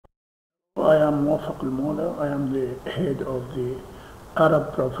I am Mowafq Mola. I am the head of the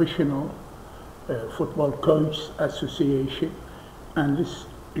Arab Professional Football Coaches Association, and this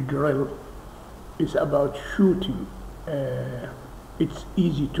drill is about shooting. It's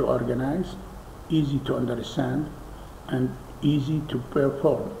easy to organize, easy to understand, and easy to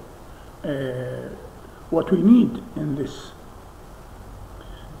perform. What we need in this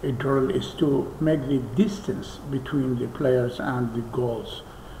drill is to make the distance between the players and the goals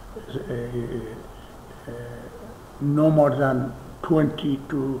no more than 20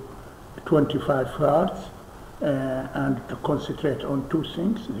 to 25 yards, and to concentrate on two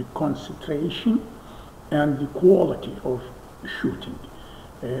things: the concentration and the quality of shooting.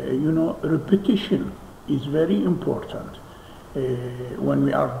 Repetition is very important when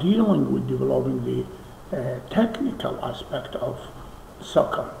we are dealing with developing the technical aspect of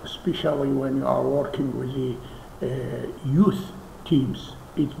soccer, especially when you are working with the youth teams.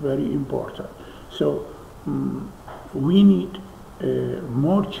 It's very important. So we need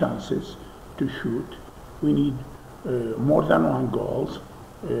more chances to shoot. We need more than one goals,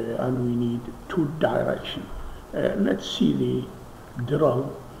 and we need two direction. Let's see the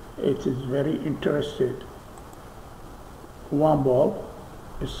drill. It is very interesting. One ball,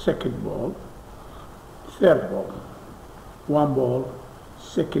 a second ball, third ball. One ball,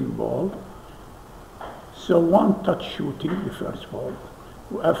 second ball. So one touch shooting, the first ball.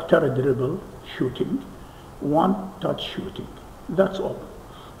 After a dribble, shooting, one touch shooting. That's all.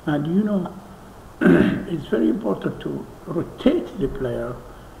 And it's very important to rotate the player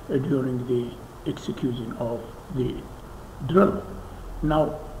during the execution of the drill.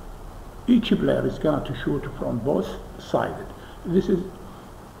 Now, each player is going to shoot from both sides. This is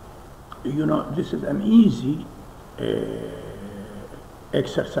an easy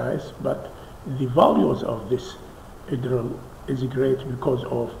exercise, but the values of this drill is great because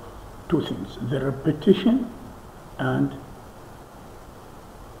of two things: the repetition and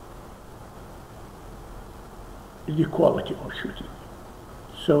the quality of shooting.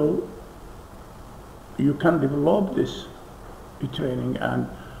 So you can develop this training and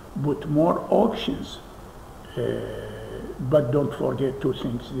put more options, but don't forget two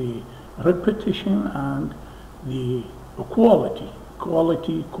things: the repetition and the quality.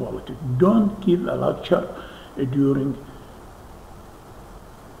 Quality. Don't give a lecture during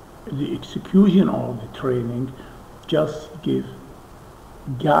the execution of the training. Just give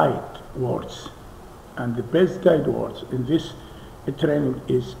guide words, and the best guide words in this training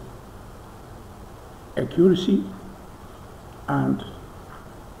is accuracy and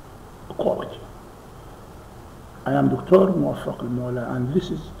quality. I am Dr. Mowafq Mola, and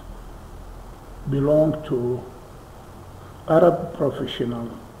this is belong to Arab Professional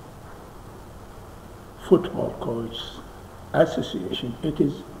Football Coaches Association. It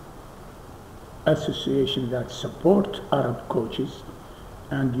is association that support Arab coaches,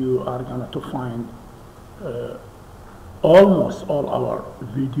 and you are going to find almost all our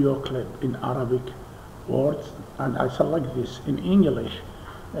video clip in Arabic words, and I select this in English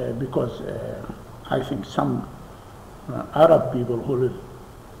because I think some Arab people who live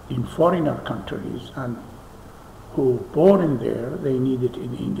in foreigner countries and who born in there, they need it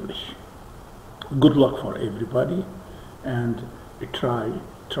in English. Good luck for everybody, and try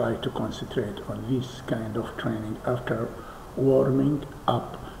to concentrate on this kind of training after warming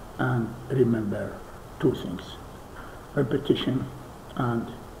up, and remember two things: repetition and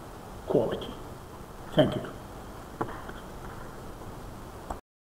quality. Thank you.